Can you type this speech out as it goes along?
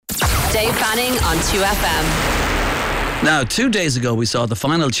Dave Fanning on 2FM. Now, 2 days ago, we saw the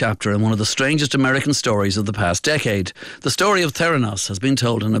final chapter in one of the strangest American stories of the past decade. The story of Theranos has been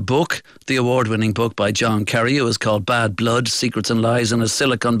told in a book, the award-winning book by John Kerry, who is called Bad Blood, Secrets and Lies in a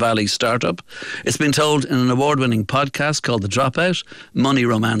Silicon Valley Startup. It's been told in an award-winning podcast called The Dropout, Money,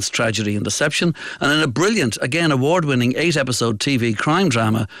 Romance, Tragedy and Deception, and in a brilliant, again award-winning 8-episode TV crime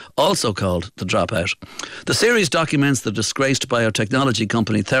drama, also called The Dropout. The series documents the disgraced biotechnology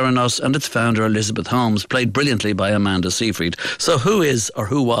company Theranos and its founder Elizabeth Holmes, played brilliantly by Amanda Seyfried. So who is or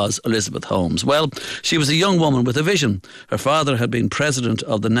who was Elizabeth Holmes? Well, she was a young woman with a vision. Her father had been president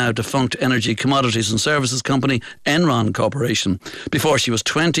of the now defunct energy commodities and services company Enron Corporation. Before she was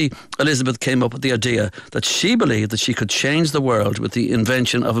 20, Elizabeth came up with the idea that she believed that she could change the world with the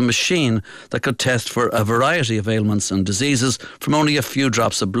invention of a machine that could test for a variety of ailments and diseases from only a few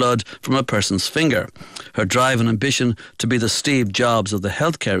drops of blood from a person's finger. Her drive and ambition to be the Steve Jobs of the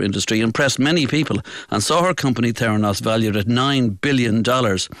healthcare industry impressed many people and saw her company Theranos valued at $9 billion.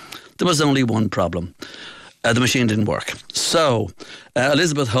 There was only one problem. The machine didn't work. So,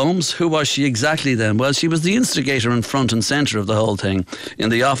 Elizabeth Holmes, who was she exactly then? Well, she was the instigator and front and centre of the whole thing. In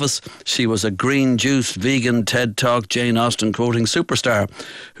the office, she was a green juice, vegan, TED Talk, Jane Austen quoting superstar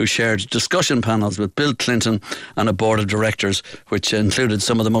who shared discussion panels with Bill Clinton and a board of directors which included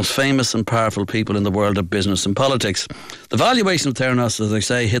some of the most famous and powerful people in the world of business and politics. The valuation of Theranos, as I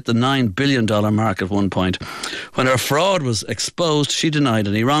say, hit the $9 billion mark at one point. When her fraud was exposed, she denied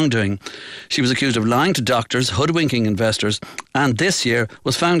any wrongdoing. She was accused of lying to doctors, hoodwinking investors, and this year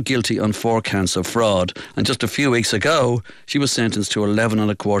was found guilty on 4 counts of fraud. And just a few weeks ago, she was sentenced to 11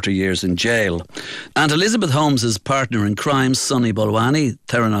 and a quarter years in jail. And Elizabeth Holmes' partner in crime, Sunny Balwani,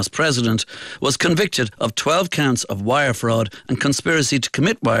 Theranos president, was convicted of 12 counts of wire fraud and conspiracy to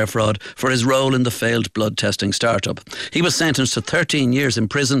commit wire fraud for his role in the failed blood testing startup. He was sentenced to 13 years in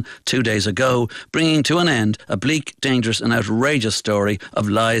prison 2 days ago, bringing to an end a bleak, dangerous and outrageous story of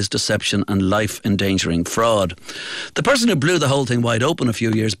lies, deception and life-endangering fraud. The person who blew the whole thing wide open a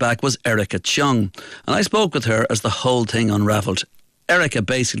few years back was Erica Chung, and I spoke with her as the whole thing unravelled. Erica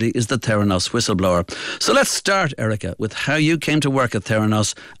basically is the Theranos whistleblower. So let's start, Erica, with how you came to work at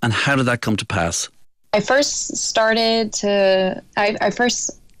Theranos and how did that come to pass? I first started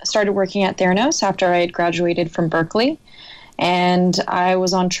working at Theranos after I had graduated from Berkeley. And I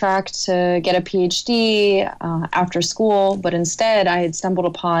was on track to get a PhD after school, but instead I had stumbled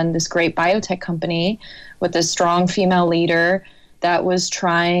upon this great biotech company with a strong female leader that was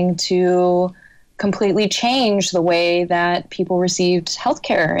trying to completely change the way that people received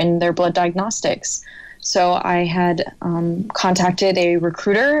healthcare and their blood diagnostics. So I had contacted a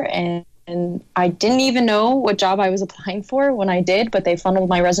recruiter and I didn't even know what job I was applying for when I did, but they funneled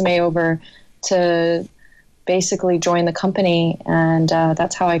my resume over to basically join the company, and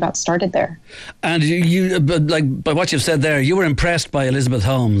that's how I got started there. And you, like by what you've said there, you were impressed by Elizabeth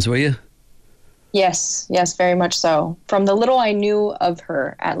Holmes, were you? Yes, very much so. From the little I knew of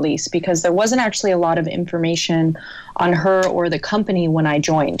her, at least, because there wasn't actually a lot of information on her or the company when I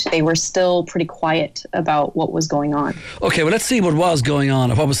joined. They were still pretty quiet about what was going on. Okay, well, let's see what was going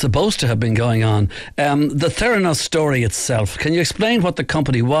on, or what was supposed to have been going on. The Theranos story itself, can you explain what the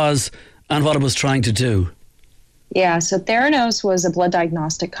company was and what it was trying to do? Yeah, so Theranos was a blood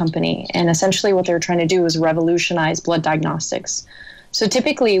diagnostic company, and essentially what they were trying to do was revolutionize blood diagnostics. So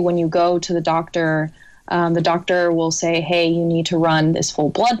typically when you go to the doctor will say, hey, you need to run this full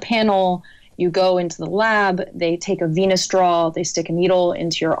blood panel. You go into the lab, they take a venous draw, they stick a needle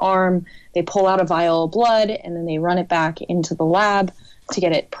into your arm, they pull out a vial of blood, and then they run it back into the lab to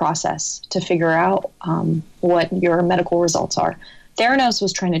get it processed to figure out what your medical results are. Theranos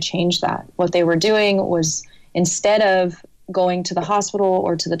was trying to change that. What they were doing was, instead of going to the hospital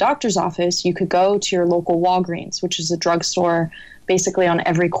or to the doctor's office, you could go to your local Walgreens, which is a drugstore basically on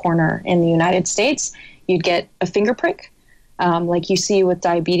every corner in the United States. You'd get a finger prick, like you see with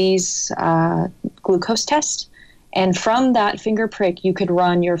diabetes glucose test. And from that finger prick, you could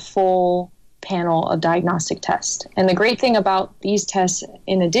run your full panel of diagnostic tests. And the great thing about these tests,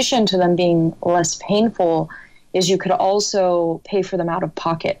 in addition to them being less painful, is you could also pay for them out of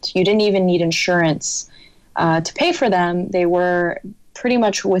pocket. You didn't even need insurance to pay for them. They were pretty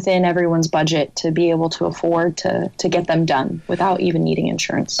much within everyone's budget to be able to afford to get them done without even needing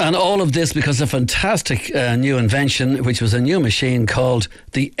insurance. And all of this because of a fantastic new invention, which was a new machine called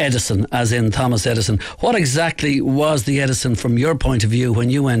the Edison, as in Thomas Edison. What exactly was the Edison from your point of view when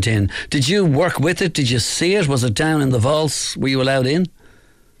you went in? Did you work with it? Did you see it? Was it down in the vaults? Were you allowed in?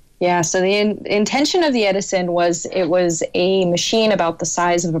 Yeah, so the intention of the Edison was it was a machine about the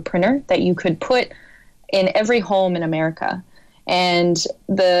size of a printer that you could put in every home in America. And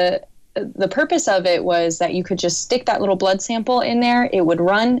the the purpose of it was that you could just stick that little blood sample in there, it would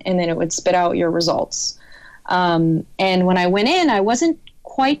run, and then it would spit out your results. And when I went in, I wasn't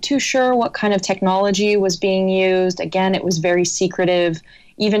quite too sure what kind of technology was being used. Again, it was very secretive.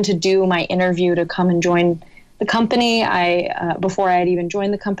 Even to do my interview to come and join the company, before I had even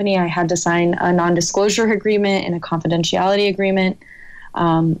joined the company, I had to sign a non-disclosure agreement and a confidentiality agreement.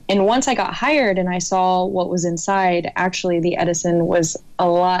 And once I got hired and I saw what was inside, actually the Edison was a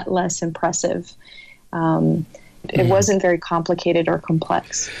lot less impressive. It wasn't very complicated or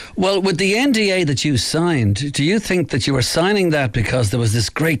complex. Well, with the NDA that you signed, do you think that you were signing that because there was this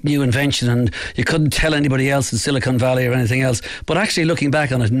great new invention and you couldn't tell anybody else in Silicon Valley or anything else? But actually looking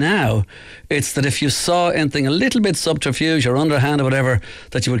back on it now, it's that if you saw anything a little bit subterfuge or underhand or whatever,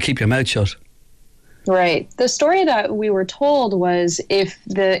 that you would keep your mouth shut. Right. The story that we were told was if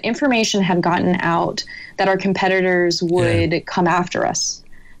the information had gotten out, that our competitors would come after us.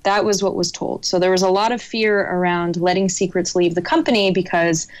 That was what was told. So there was a lot of fear around letting secrets leave the company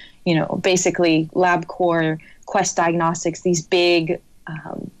because, basically LabCorp, Quest Diagnostics, these big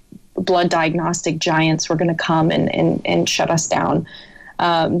blood diagnostic giants were going to come and shut us down.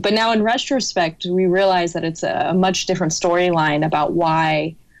 But now in retrospect, we realize that it's a much different storyline about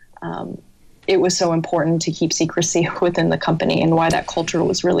why it was so important to keep secrecy within the company and why that culture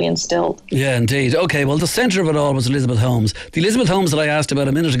was really instilled. Yeah, indeed. Okay, well, the centre of it all was Elizabeth Holmes. The Elizabeth Holmes that I asked about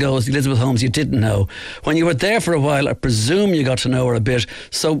a minute ago was the Elizabeth Holmes you didn't know. When you were there for a while, I presume you got to know her a bit.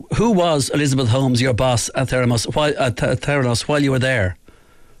 So who was Elizabeth Holmes, your boss at Theranos, while you were there?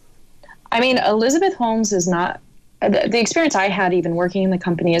 I mean, Elizabeth Holmes is not... The experience I had even working in the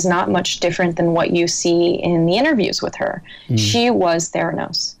company is not much different than what you see in the interviews with her. She was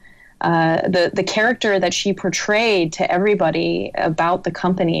Theranos. The character that she portrayed to everybody about the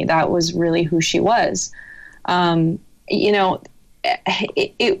company, that was really who she was. As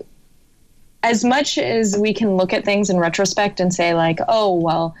much as we can look at things in retrospect and say like, oh,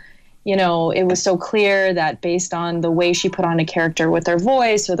 well, it was so clear that based on the way she put on a character with her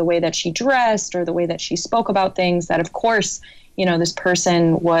voice or the way that she dressed or the way that she spoke about things, that of course, this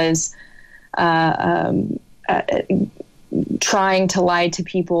person was trying to lie to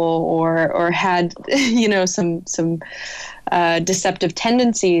people or had some deceptive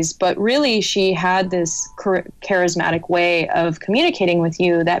tendencies, but really she had this charismatic way of communicating with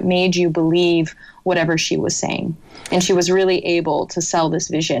you that made you believe whatever she was saying, and she was really able to sell this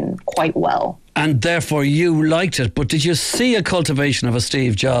vision quite well. And therefore you liked it, but did you see a cultivation of a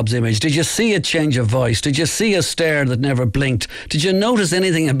Steve Jobs image? Did you see a change of voice? Did you see a stare that never blinked? Did you notice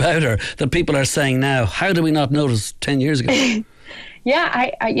anything about her that people are saying now, how did we not notice 10 years ago? Yeah,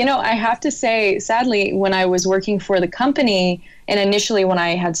 I have to say, sadly, when I was working for the company and initially when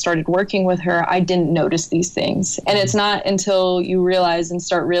I had started working with her, I didn't notice these things. And it's not until you realize and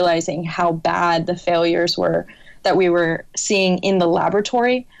start realizing how bad the failures were that we were seeing in the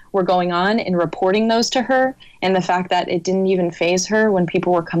laboratory were going on and reporting those to her, and the fact that it didn't even faze her when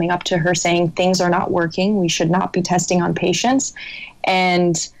people were coming up to her saying things are not working, we should not be testing on patients,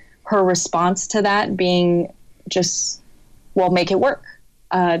 and her response to that being just, well, make it work.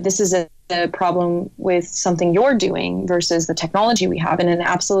 This is a problem with something you're doing versus the technology we have, and an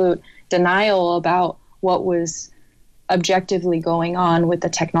absolute denial about what was objectively going on with the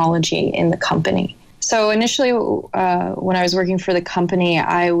technology in the company. So initially, when I was working for the company,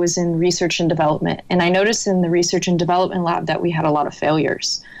 I was in research and development. And I noticed in the research and development lab that we had a lot of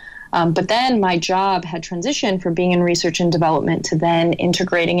failures. But then my job had transitioned from being in research and development to then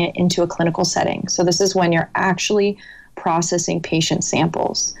integrating it into a clinical setting. So this is when you're actually processing patient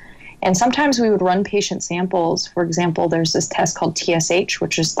samples. And sometimes we would run patient samples. For example, there's this test called TSH,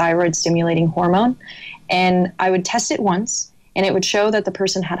 which is thyroid stimulating hormone. And I would test it once, and it would show that the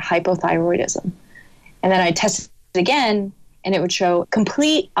person had hypothyroidism. And then I tested it again, and it would show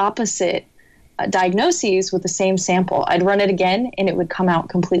complete opposite diagnoses with the same sample. I'd run it again, and it would come out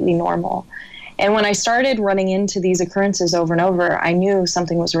completely normal. And when I started running into these occurrences over and over, I knew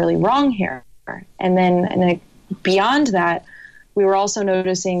something was really wrong here. And then beyond that, we were also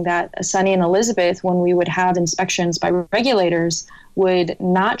noticing that Sunny and Elizabeth, when we would have inspections by regulators, would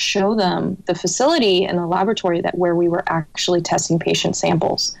not show them the facility and the laboratory where we were actually testing patient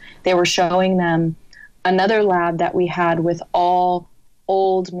samples. They were showing them another lab that we had with all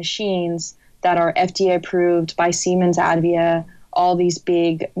old machines that are FDA approved by Siemens, Advia, all these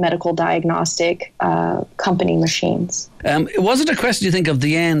big medical diagnostic company machines. Was it a question, you think, of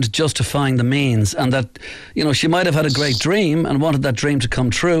the end justifying the means, and that, she might have had a great dream and wanted that dream to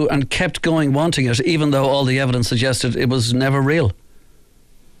come true and kept going wanting it, even though all the evidence suggested it was never real?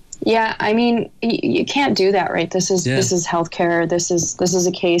 Yeah, I mean, you can't do that, right? This is healthcare. This is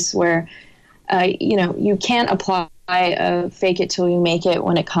a case where, you can't apply a fake it till you make it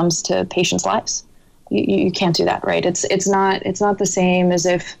when it comes to patients' lives. You can't do that, right? It's not the same as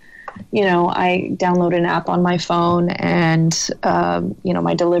if, I download an app on my phone and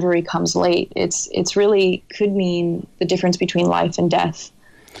my delivery comes late. It's really could mean the difference between life and death.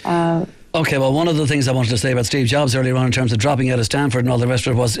 Okay, well, one of the things I wanted to say about Steve Jobs earlier on in terms of dropping out of Stanford and all the rest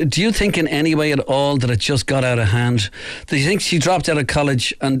of it was, do you think in any way at all that it just got out of hand? Do you think she dropped out of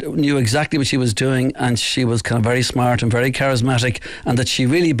college and knew exactly what she was doing, and she was kind of very smart and very charismatic, and that she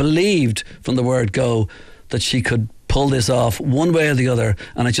really believed from the word go that she could pull this off one way or the other,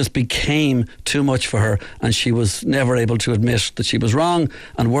 and it just became too much for her, and she was never able to admit that she was wrong,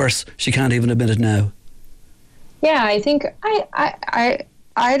 and worse, she can't even admit it now? Yeah, I think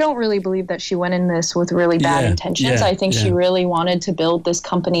I don't really believe that she went in this with really bad intentions. I think she really wanted to build this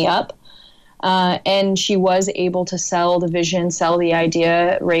company up. And she was able to sell the vision, sell the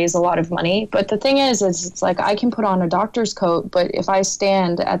idea, raise a lot of money. But the thing is it's like I can put on a doctor's coat, but if I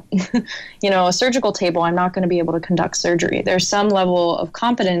stand at, a surgical table, I'm not going to be able to conduct surgery. There's some level of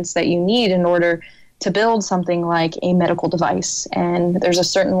competence that you need in order to build something like a medical device. And there's a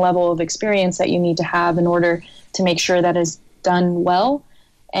certain level of experience that you need to have in order to make sure that is done well.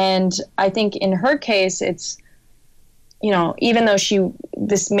 And I think in her case, it's, even though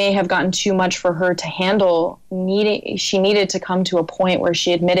this may have gotten too much for her to handle, she needed to come to a point where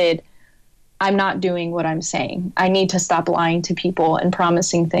she admitted, I'm not doing what I'm saying. I need to stop lying to people and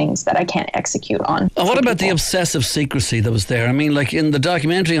promising things that I can't execute on. And what about the obsessive secrecy that was there? I mean, like in the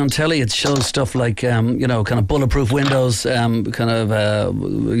documentary on telly, it shows stuff like, kind of bulletproof windows,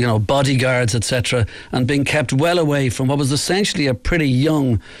 bodyguards, etc., and being kept well away from what was essentially a pretty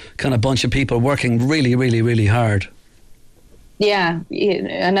young kind of bunch of people working really, really, really hard. Yeah,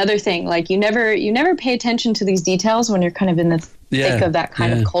 another thing, like you never pay attention to these details when you're kind of in the thick of that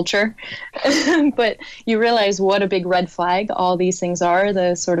kind of culture. But you realize what a big red flag all these things are,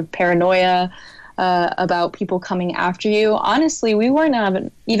 the sort of paranoia about people coming after you. Honestly, we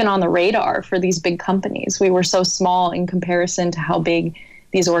weren't even on the radar for these big companies. We were so small in comparison to how big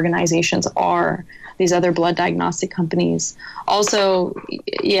these organizations are, these other blood diagnostic companies. Also,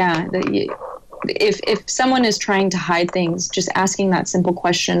 if someone is trying to hide things, just asking that simple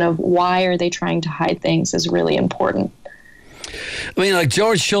question of why are they trying to hide things is really important. I mean, like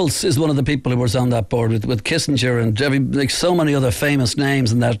George Shultz is one of the people who was on that board with Kissinger and so many other famous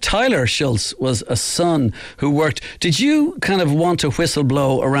names, and that Tyler Shultz was a son who worked. Did you kind of want to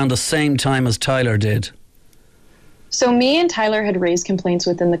whistleblow around the same time as Tyler did? So me and Tyler had raised complaints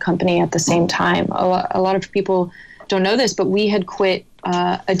within the company at the same time. A lot of people don't know this, but we had quit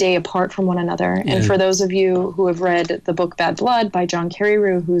a day apart from one another. And for those of you who have read the book Bad Blood by John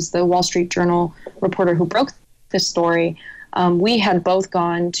Carreyrou, who's the Wall Street Journal reporter who broke this story, we had both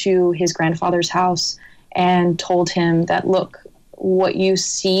gone to his grandfather's house and told him that, look, what you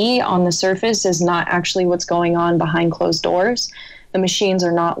see on the surface is not actually what's going on behind closed doors. The machines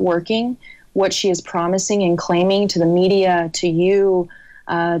are not working. What she is promising and claiming to the media, to you,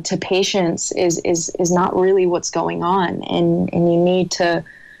 to patients is not really what's going on. And you need to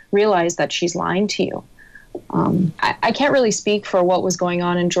realize that she's lying to you. I can't really speak for what was going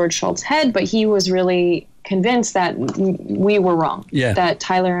on in George Shultz's head, but he was really convinced that we were wrong, that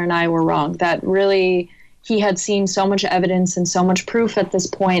Tyler and I were wrong, that really he had seen so much evidence and so much proof at this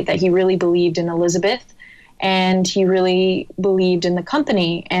point that he really believed in Elizabeth and he really believed in the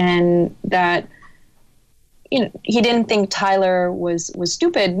company, and that he didn't think Tyler was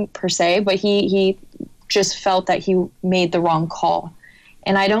stupid per se, but he just felt that he made the wrong call.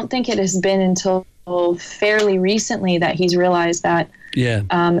 And I don't think it has been until fairly recently that he's realized that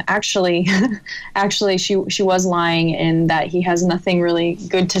actually she was lying, and that he has nothing really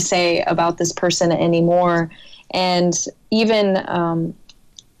good to say about this person anymore. And even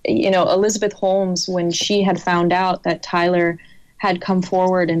Elizabeth Holmes, when she had found out that Tyler had come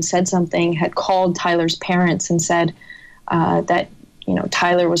forward and said something, had called Tyler's parents and said that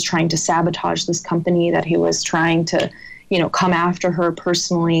Tyler was trying to sabotage this company, that he was trying to come after her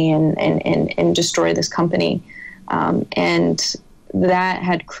personally and destroy this company. And that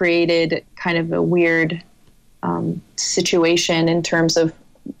had created kind of a weird situation in terms of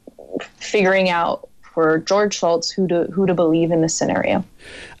figuring out for George Shultz who to believe in this scenario.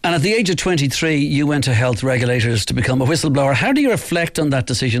 And at the age of 23, you went to health regulators to become a whistleblower. How do you reflect on that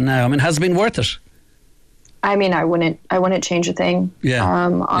decision now? I mean, has it been worth it? I mean, I wouldn't change a thing.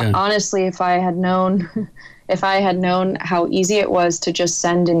 Honestly, if I had known how easy it was to just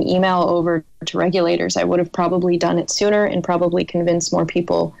send an email over to regulators, I would have probably done it sooner and probably convinced more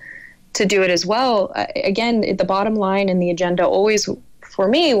people to do it as well. Again, the bottom line and the agenda always for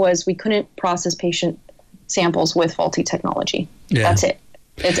me was we couldn't process patient samples with faulty technology. Yeah. That's it.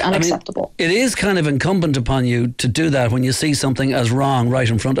 It's unacceptable. I mean, it is kind of incumbent upon you to do that when you see something as wrong right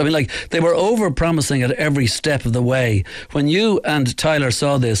in front. I mean, like, they were over-promising at every step of the way. When you and Tyler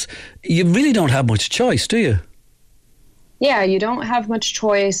saw this, you really don't have much choice, do you? Yeah, you don't have much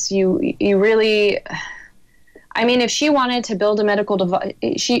choice. You really... I mean, if she wanted to build a medical device,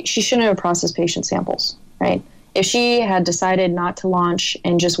 she shouldn't have processed patient samples, right? If she had decided not to launch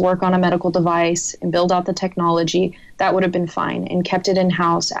and just work on a medical device and build out the technology, that would have been fine and kept it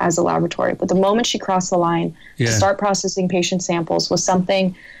in-house as a laboratory. But the moment she crossed the line to start processing patient samples was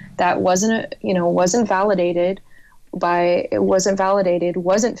something that wasn't validated,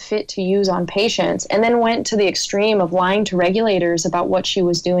 wasn't fit to use on patients, and then went to the extreme of lying to regulators about what she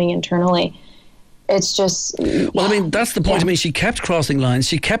was doing internally. It's just... Well, I mean, that's the point. Yeah. I mean, she kept crossing lines.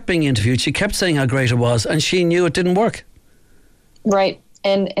 She kept being interviewed. She kept saying how great it was, and she knew it didn't work. Right.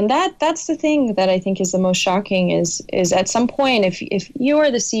 And that's the thing that I think is the most shocking is at some point, if you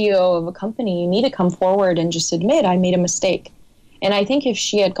are the CEO of a company, you need to come forward and just admit, I made a mistake. And I think if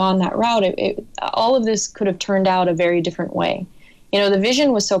she had gone that route, all of this could have turned out a very different way. You know, the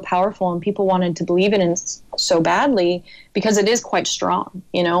vision was so powerful and people wanted to believe in it so badly because it is quite strong,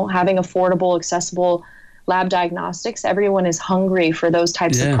 you know, having affordable, accessible lab diagnostics. Everyone is hungry for those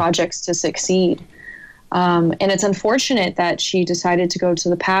types of projects to succeed. And it's unfortunate that she decided to go to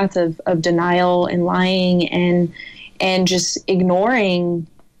the path of denial and lying and just ignoring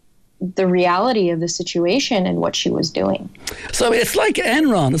the reality of the situation and what she was doing. So it's like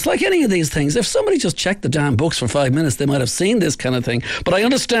Enron. It's like any of these things. If somebody just checked the damn books for 5 minutes, they might have seen this kind of thing. But I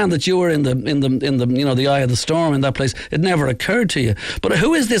understand that you were in the the eye of the storm in that place. It never occurred to you. But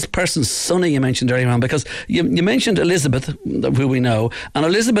who is this person, Sonny, you mentioned earlier on? Because you mentioned Elizabeth, who we know, and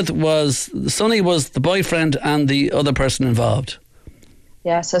Sonny was the boyfriend and the other person involved.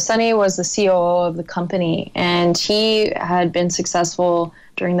 Yeah, so Sonny was the COO of the company, and he had been successful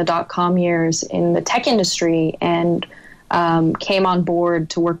during the dot-com years in the tech industry and came on board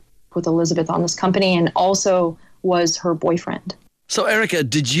to work with Elizabeth on this company and also was her boyfriend. So, Erica,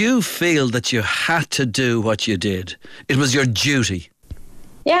 did you feel that you had to do what you did? It was your duty?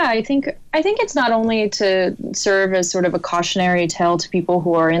 Yeah, I think it's not only to serve as sort of a cautionary tale to people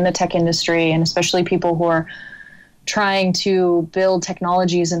who are in the tech industry and especially people who are trying to build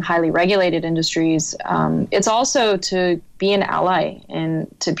technologies in highly regulated industries. It's also to be an ally and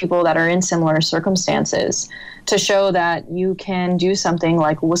to people that are in similar circumstances to show that you can do something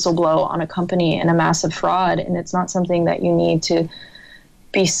like whistleblow on a company in a massive fraud. And it's not something that you need to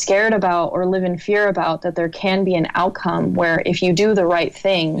be scared about or live in fear about, that there can be an outcome where if you do the right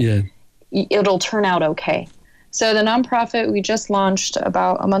thing, it'll turn out okay. So the nonprofit, we just launched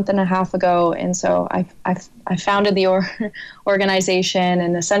about a month and a half ago, and so I founded the organization,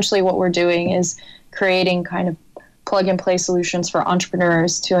 and essentially what we're doing is creating kind of plug-and-play solutions for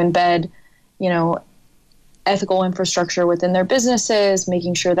entrepreneurs to embed, ethical infrastructure within their businesses,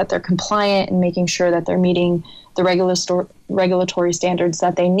 making sure that they're compliant and making sure that they're meeting the regulatory standards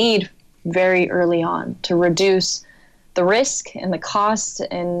that they need very early on to reduce the risk and the cost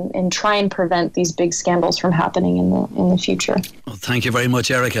and try and prevent these big scandals from happening in the future. Well, thank you very much,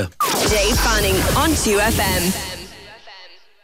 Erica. Dave Fanning on 2FM.